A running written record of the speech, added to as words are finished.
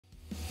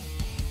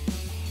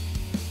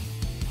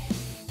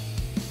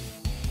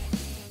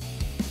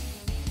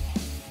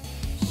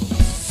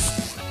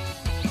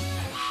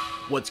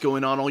What's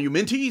going on, all you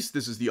minties?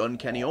 This is the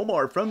Uncanny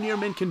Omar from Near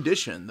Mint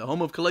Condition, the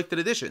home of collected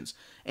editions.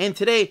 And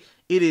today,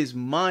 it is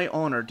my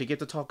honor to get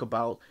to talk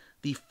about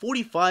the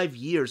 45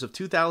 years of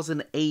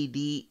 2000 AD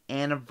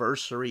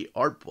anniversary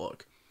art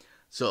book.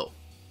 So,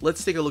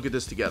 let's take a look at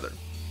this together.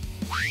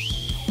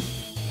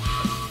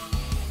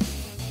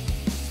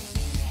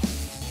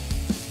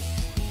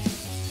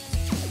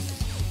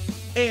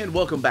 And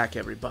welcome back,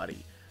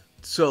 everybody.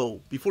 So,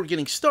 before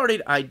getting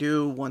started, I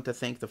do want to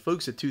thank the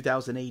folks at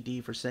 2000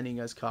 AD for sending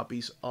us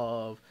copies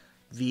of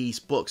these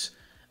books.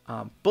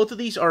 Both of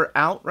these are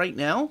out right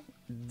now.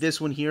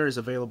 This one here is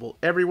available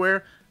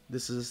everywhere.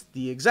 This is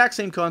the exact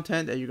same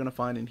content that you're going to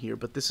find in here,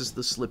 but this is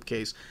the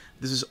slipcase.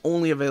 This is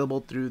only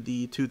available through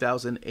the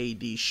 2000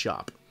 AD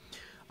shop.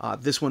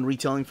 This one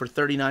retailing for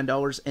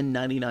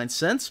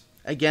 $39.99.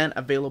 Again,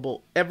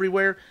 available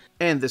everywhere.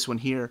 And this one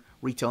here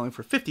retailing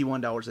for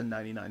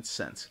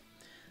 $51.99.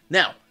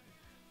 Now,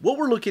 what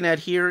we're looking at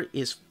here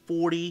is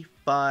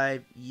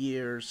 45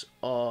 years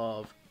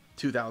of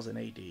 2000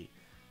 AD.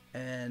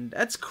 And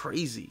that's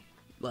crazy,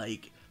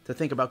 like, to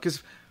think about.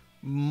 Because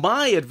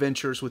my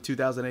adventures with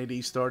 2000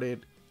 AD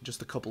started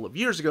just a couple of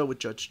years ago with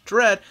Judge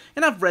Dredd.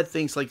 And I've read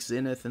things like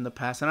Zenith in the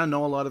past. And I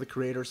know a lot of the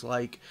creators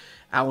like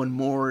Alan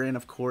Moore and,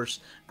 of course,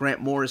 Grant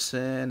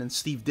Morrison and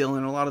Steve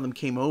Dillon. A lot of them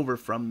came over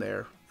from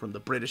there, from the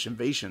British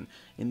invasion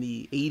in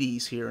the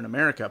 80s here in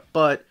America.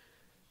 But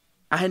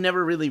I had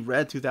never really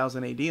read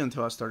 2000 AD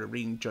until I started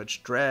reading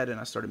Judge Dredd and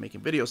I started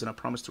making videos, and I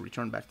promised to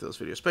return back to those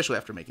videos, especially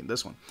after making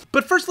this one.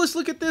 But first, let's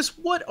look at this.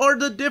 What are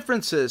the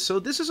differences? So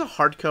this is a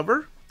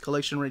hardcover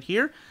collection right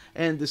here,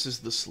 and this is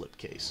the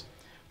slipcase.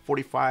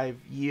 45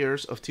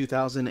 years of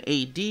 2000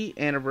 AD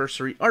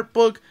anniversary art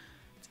book.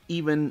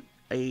 Even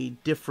a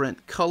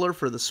different color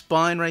for the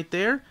spine right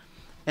there,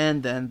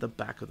 and then the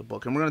back of the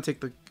book. And we're going to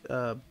take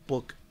the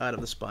book out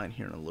of the spine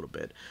here in a little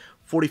bit.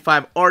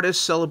 45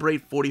 artists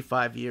celebrate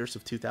 45 years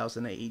of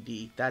 2000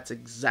 AD. That's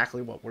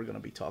exactly what we're going to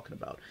be talking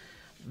about.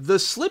 The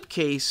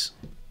slipcase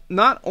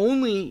not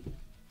only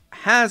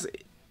has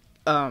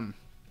a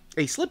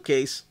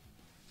slipcase,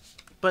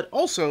 but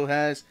also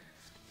has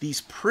these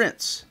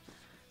prints.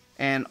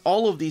 And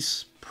all of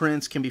these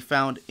prints can be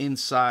found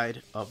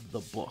inside of the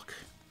book.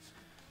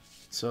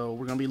 So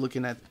we're going to be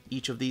looking at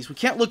each of these. We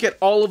can't look at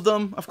all of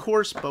them, of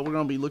course, but we're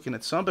going to be looking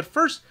at some. But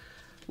first,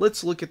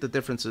 let's look at the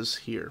differences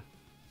here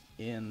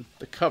in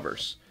the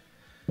covers,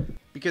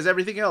 because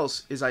everything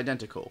else is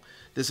identical.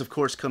 This, of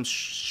course, comes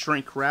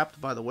shrink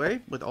wrapped, by the way,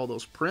 with all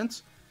those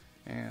prints.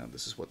 And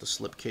this is what the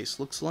slipcase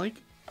looks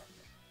like.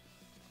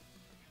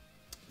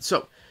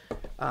 So,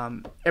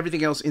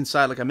 everything else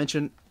inside, like I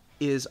mentioned,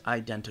 is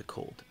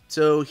identical.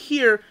 So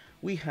here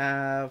we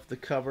have the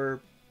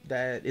cover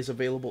that is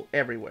available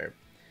everywhere.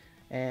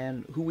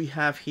 And who we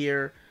have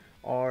here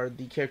are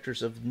the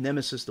characters of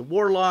Nemesis the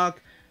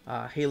Warlock,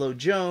 Halo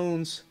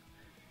Jones,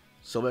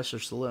 Sylvester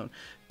Stallone,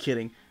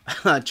 kidding,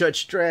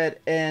 Judge Dredd,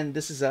 and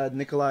this is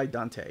Nikolai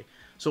Dante.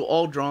 So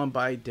all drawn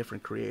by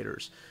different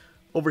creators.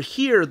 Over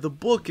here, the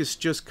book is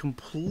just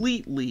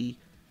completely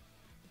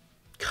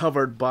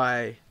covered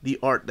by the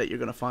art that you're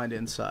going to find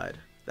inside.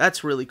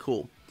 That's really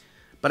cool.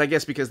 But I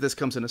guess because this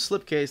comes in a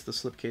slipcase, the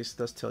slipcase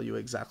does tell you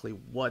exactly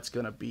what's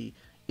going to be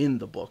in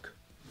the book.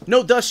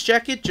 No dust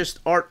jacket, just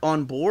art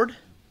on board.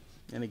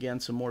 And again,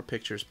 some more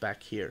pictures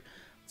back here.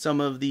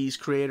 Some of these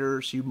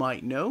creators you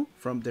might know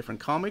from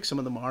different comics. Some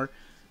of them are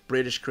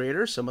British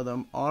creators. Some of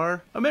them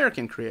are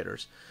American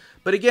creators.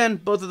 But again,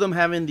 both of them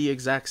having the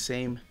exact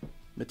same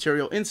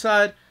material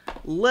inside.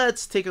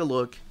 Let's take a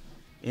look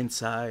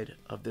inside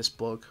of this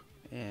book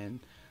and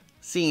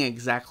seeing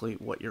exactly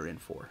what you're in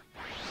for.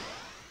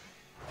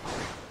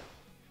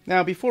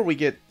 Now, before we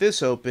get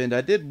this opened, I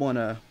did want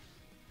to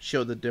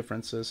show the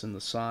differences in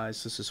the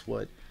size. This is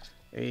what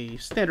a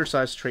standard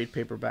size trade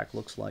paperback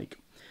looks like.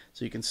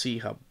 So you can see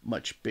how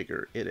much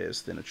bigger it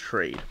is than a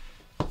trade.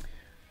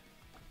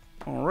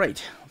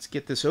 Alright, let's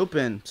get this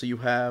open. So you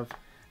have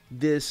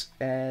this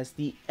as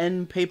the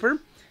end paper.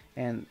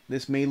 And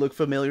this may look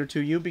familiar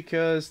to you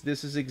because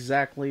this is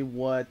exactly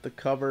what the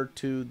cover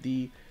to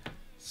the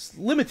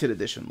limited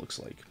edition looks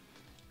like.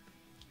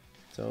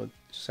 So it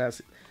just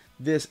has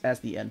this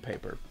as the end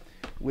paper,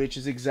 which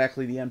is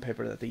exactly the end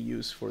paper that they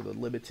use for the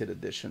limited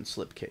edition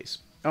slipcase.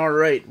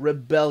 Alright,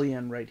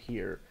 Rebellion right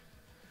here.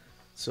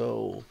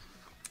 So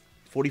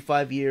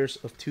 45 years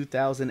of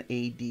 2000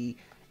 AD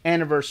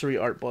anniversary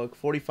art book.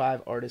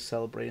 45 artists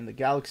celebrating the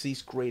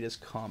galaxy's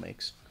greatest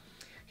comics.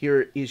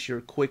 Here is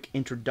your quick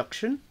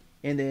introduction,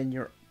 and then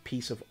your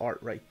piece of art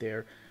right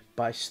there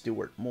by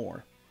Stuart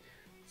Moore.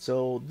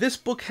 So this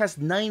book has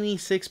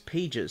 96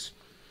 pages.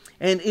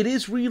 And it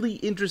is really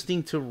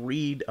interesting to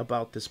read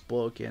about this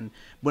book. And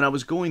when I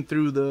was going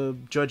through the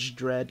Judge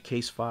Dredd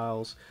case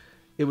files,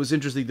 it was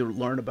interesting to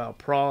learn about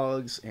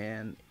progs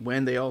and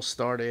when they all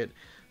started.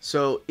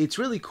 So it's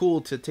really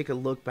cool to take a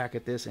look back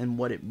at this and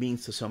what it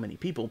means to so many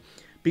people.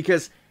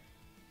 Because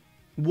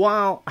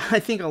while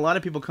I think a lot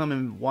of people come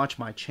and watch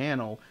my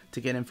channel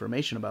to get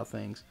information about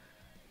things,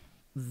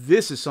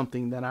 this is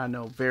something that I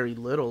know very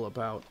little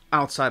about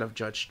outside of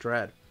Judge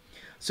Dredd.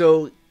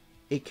 So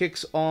It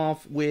kicks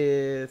off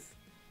with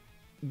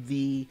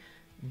the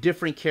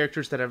different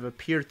characters that have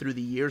appeared through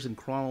the years in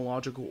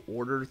chronological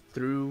order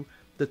through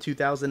the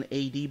 2000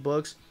 AD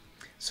books.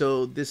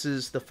 So this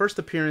is the first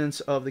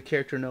appearance of the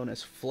character known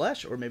as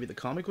Flesh, or maybe the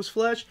comic was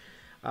Flesh.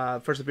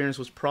 First appearance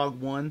was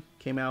Prague 1,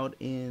 came out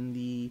in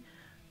the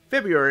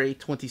February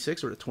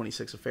 26th, or the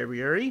 26th of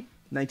February,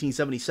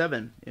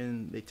 1977.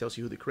 And it tells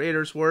you who the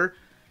creators were.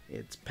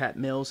 It's Pat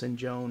Mills and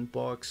Joan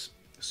Box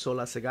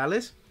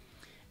Solasegales.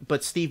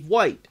 But Steve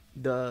White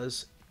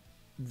does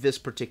this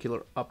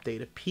particular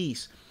updated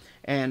piece.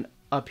 And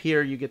up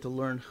here you get to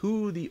learn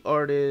who the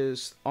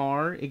artists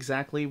are,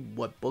 exactly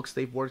what books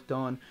they've worked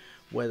on,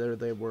 whether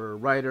they were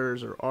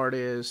writers or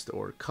artists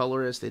or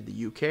colorists in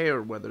the UK,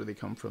 or whether they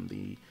come from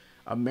the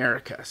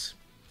Americas.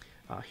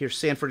 Here's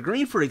Sanford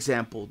Green, for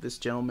example. This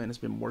gentleman has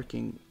been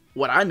working,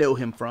 what I know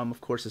him from,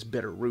 of course, is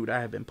Bitter Root.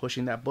 I have been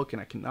pushing that book,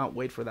 and I cannot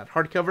wait for that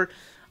hardcover.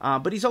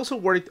 But he's also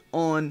worked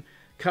on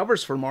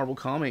covers for Marvel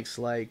Comics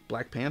like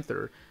Black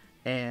Panther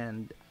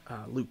and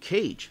Luke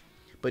Cage.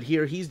 But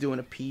here he's doing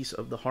a piece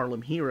of the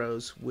Harlem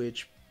Heroes,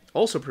 which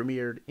also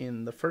premiered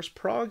in the first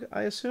Prague,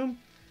 I assume?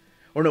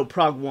 Or no,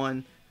 Prague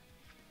 1,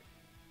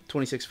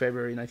 26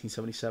 February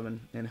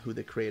 1977, and who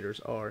the creators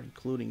are,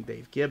 including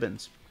Dave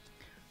Gibbons.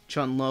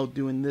 Chun Lo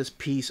doing this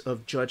piece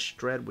of Judge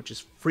Dredd, which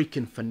is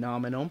freaking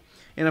phenomenal.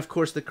 And of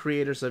course the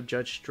creators of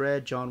Judge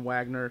Dredd, John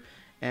Wagner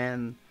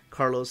and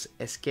Carlos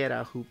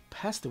Esquera, who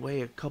passed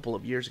away a couple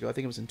of years ago. I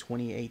think it was in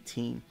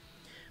 2018.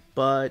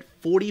 But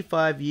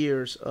 45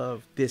 years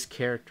of this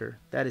character.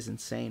 That is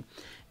insane.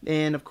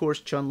 And of course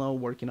Chun Lo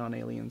working on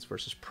Aliens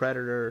vs.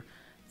 Predator,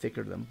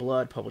 Thicker Than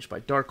Blood, published by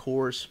Dark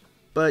Horse.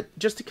 But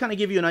just to kind of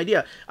give you an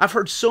idea, I've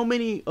heard so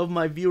many of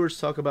my viewers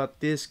talk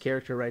about this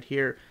character right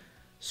here,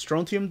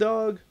 Strontium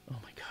Dog. Oh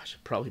my gosh,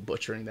 I'm probably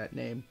butchering that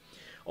name.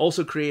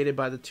 Also created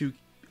by the two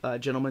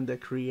gentlemen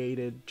that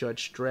created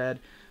Judge Dredd.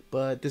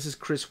 But this is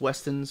Chris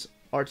Weston's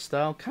art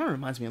style. Kind of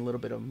reminds me a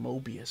little bit of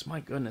Mobius. My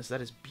goodness,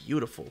 that is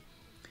beautiful.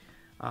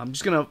 I'm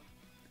just going to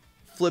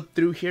flip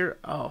through here.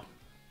 Oh,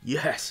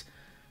 yes.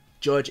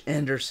 Judge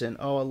Anderson.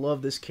 Oh, I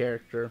love this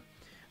character.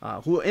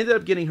 Who ended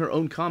up getting her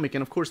own comic.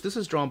 And of course, this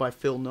is drawn by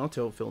Phil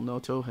Noto. Phil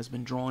Noto has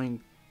been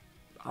drawing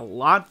a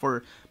lot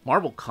for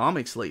Marvel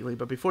Comics lately.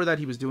 But before that,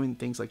 he was doing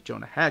things like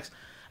Jonah Hex.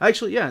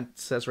 Actually, yeah, it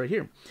says right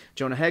here.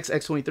 Jonah Hex,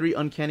 X-23,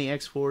 Uncanny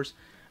X-Force,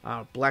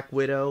 Black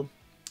Widow,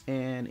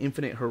 and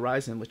Infinite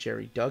Horizon with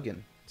Jerry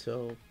Duggan.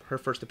 So her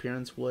first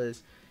appearance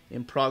was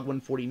in Prague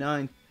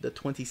 149, the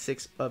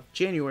 26th of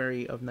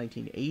January of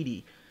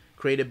 1980,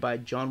 created by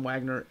John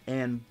Wagner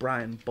and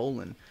Brian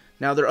Boland.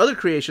 Now, their other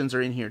creations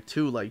are in here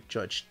too, like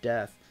Judge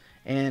Death,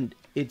 and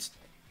it's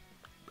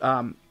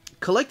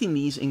collecting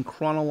these in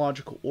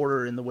chronological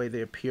order in the way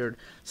they appeared.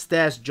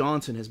 Stas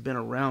Johnson has been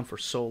around for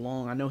so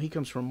long. I know he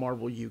comes from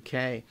Marvel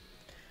UK,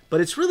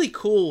 but it's really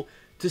cool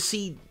to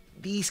see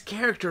these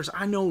characters.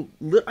 I know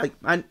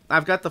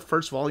I've got the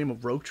first volume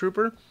of Rogue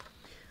Trooper,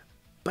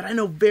 but I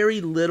know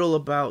very little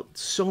about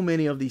so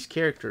many of these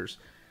characters.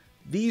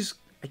 These,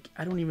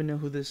 I don't even know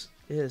who this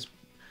is.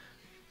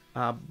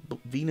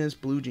 Venus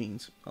Blue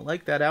Jeans. I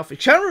like that outfit.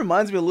 It kind of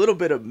reminds me a little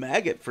bit of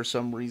Maggot for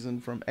some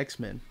reason from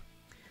X-Men.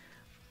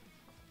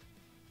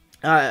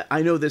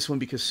 I know this one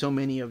because so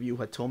many of you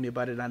had told me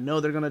about it. I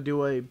know they're going to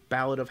do a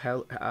Ballad of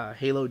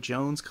Halo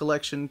Jones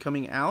collection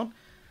coming out.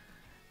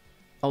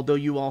 Although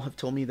you all have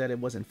told me that it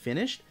wasn't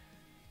finished.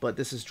 But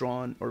this is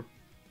drawn, or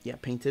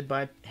painted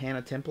by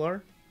Hannah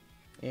Templar.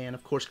 And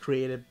of course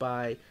created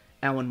by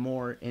Alan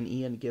Moore and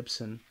Ian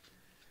Gibson.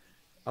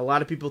 A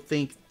lot of people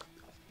think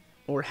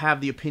or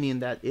have the opinion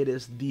that it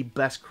is the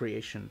best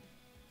creation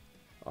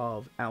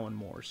of Alan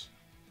Moore's.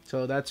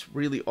 So that's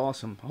really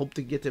awesome. Hope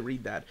to get to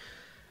read that.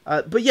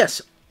 But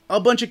yes, a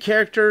bunch of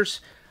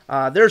characters.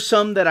 There's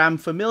some that I'm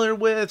familiar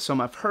with, some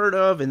I've heard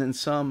of, and then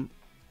some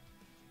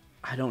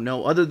I don't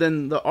know. Other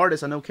than the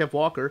artist, I know Kev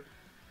Walker.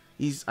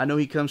 I know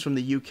he comes from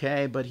the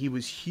UK, but he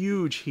was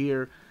huge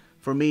here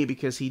for me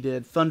because he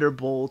did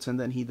Thunderbolts and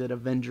then he did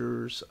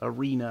Avengers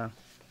Arena.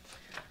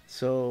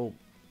 So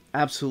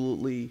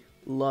absolutely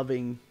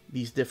loving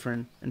these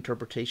different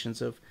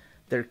interpretations of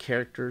their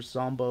characters.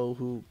 Zombo,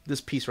 who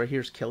this piece right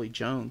here is Kelly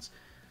Jones.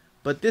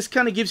 But this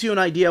kind of gives you an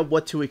idea of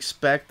what to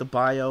expect. The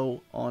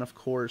bio on, of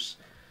course,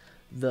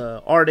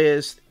 the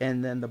artist,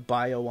 and then the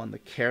bio on the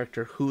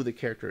character, who the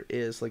character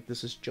is. Like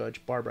this is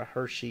Judge Barbara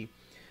Hershey,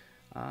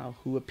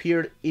 who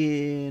appeared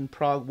in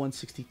Prague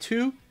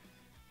 162,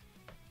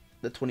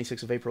 the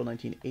 26th of April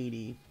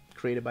 1980,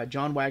 created by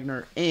John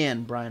Wagner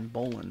and Brian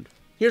Boland.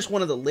 Here's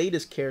one of the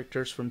latest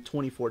characters from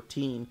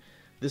 2014.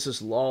 This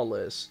is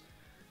Lawless,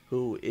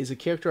 who is a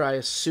character I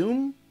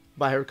assume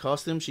by her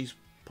costume she's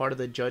part of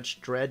the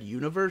Judge Dredd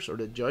universe or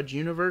the Judge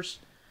universe.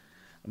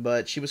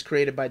 But she was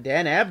created by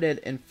Dan Abnett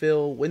and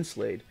Phil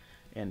Winslade,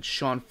 and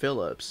Sean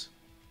Phillips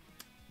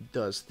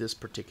does this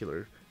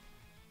particular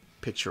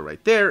picture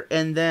right there.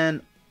 And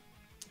then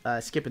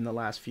skipping the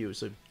last few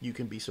so you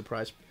can be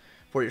surprised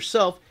for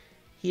yourself.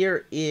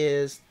 Here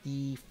is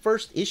the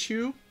first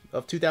issue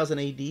of 2000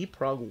 AD,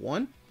 Prague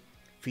 1,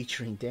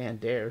 featuring Dan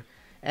Dare.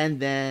 And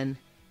then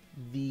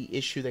the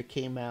issue that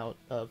came out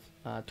of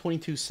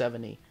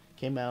 2270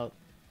 came out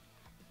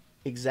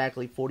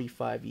exactly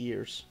 45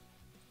 years.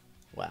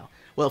 Wow.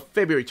 Well,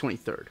 February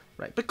 23rd,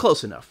 right? But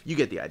close enough. You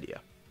get the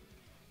idea.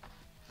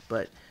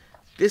 But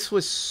this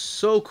was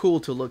so cool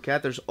to look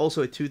at. There's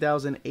also a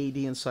 2000 AD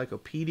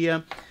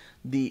encyclopedia,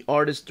 the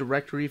artist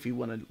directory if you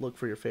want to look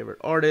for your favorite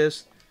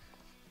artist,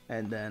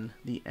 and then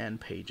the end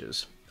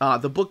pages.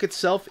 The book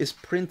itself is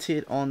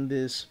printed on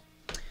this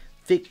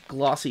thick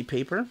glossy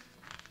paper,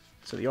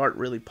 so the art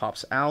really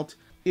pops out.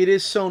 It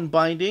is sewn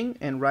binding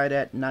and right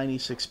at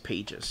 96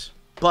 pages.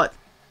 But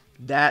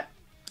that,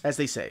 as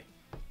they say,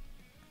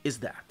 is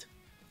that.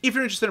 If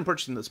you're interested in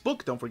purchasing this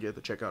book, don't forget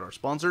to check out our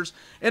sponsors,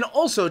 and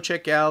also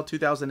check out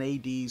 2000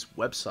 AD's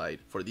website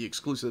for the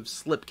exclusive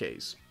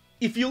slipcase.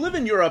 If you live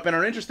in Europe and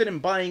are interested in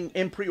buying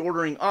and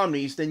pre-ordering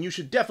Omnis, then you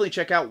should definitely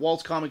check out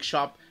Walt's Comic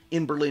Shop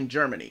in Berlin,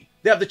 Germany.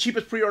 They have the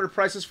cheapest pre-order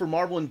prices for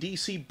Marvel and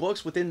DC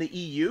books within the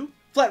EU,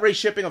 flat rate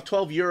shipping of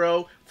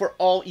 €12 for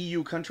all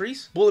EU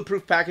countries,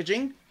 bulletproof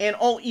packaging, and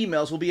all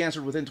emails will be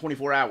answered within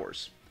 24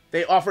 hours.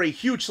 They offer a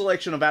huge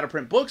selection of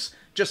out-of-print books.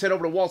 Just head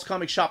over to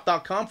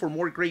waltscomicshop.com for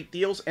more great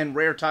deals and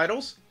rare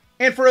titles.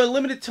 And for a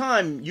limited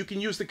time, you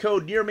can use the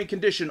code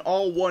nearmintcon,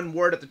 all one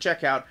word at the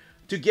checkout,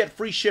 to get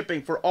free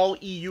shipping for all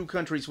EU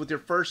countries with your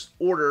first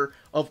order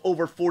of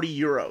over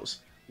 €40.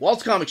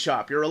 Walt's Comic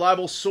Shop, your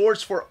reliable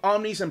source for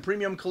Omnis and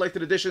premium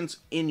collected editions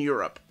in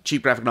Europe.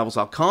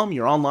 CheapGraphicNovels.com,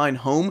 your online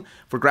home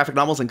for graphic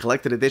novels and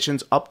collected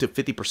editions up to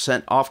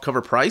 50% off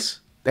cover price.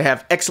 They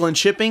have excellent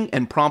shipping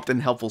and prompt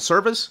and helpful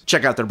service.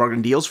 Check out their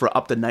bargain deals for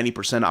up to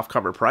 90% off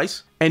cover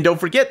price. And don't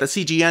forget that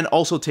CGN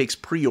also takes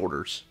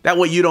pre-orders. That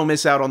way you don't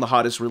miss out on the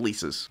hottest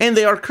releases. And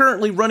they are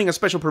currently running a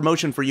special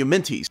promotion for you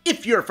Minties.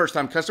 If you're a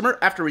first-time customer,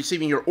 after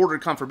receiving your order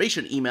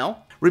confirmation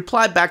email,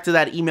 reply back to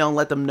that email and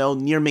let them know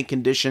Near Mint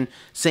Condition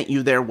sent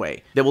you their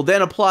way. They will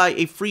then apply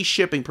a free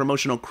shipping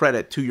promotional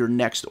credit to your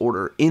next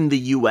order in the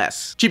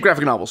US. Cheap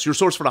Graphic Novels, your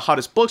source for the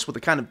hottest books with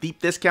the kind of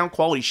deep discount,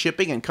 quality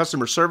shipping, and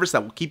customer service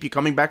that will keep you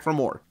coming back for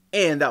more.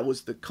 And that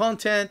was the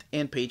content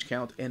and page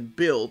count and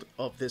build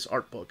of this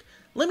art book.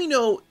 Let me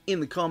know in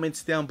the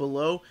comments down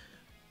below.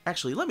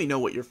 Actually, let me know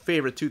what your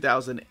favorite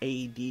 2000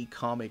 AD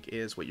comic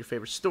is, what your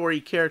favorite story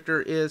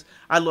character is.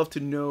 I'd love to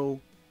know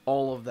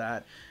all of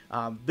that.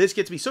 This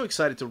gets me so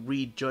excited to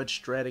read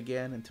Judge Dredd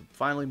again and to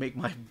finally make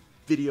my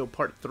video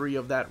part 3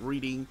 of that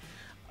reading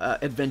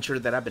adventure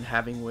that I've been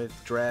having with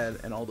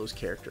Dredd and all those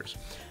characters.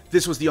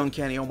 This was the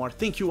Uncanny Omar.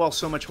 Thank you all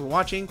so much for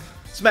watching.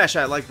 Smash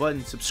that like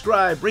button,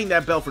 subscribe, ring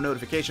that bell for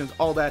notifications.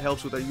 All that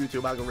helps with our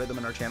YouTube algorithm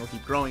and our channel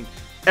keep growing.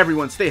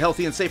 Everyone stay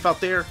healthy and safe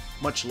out there.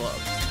 Much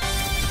love.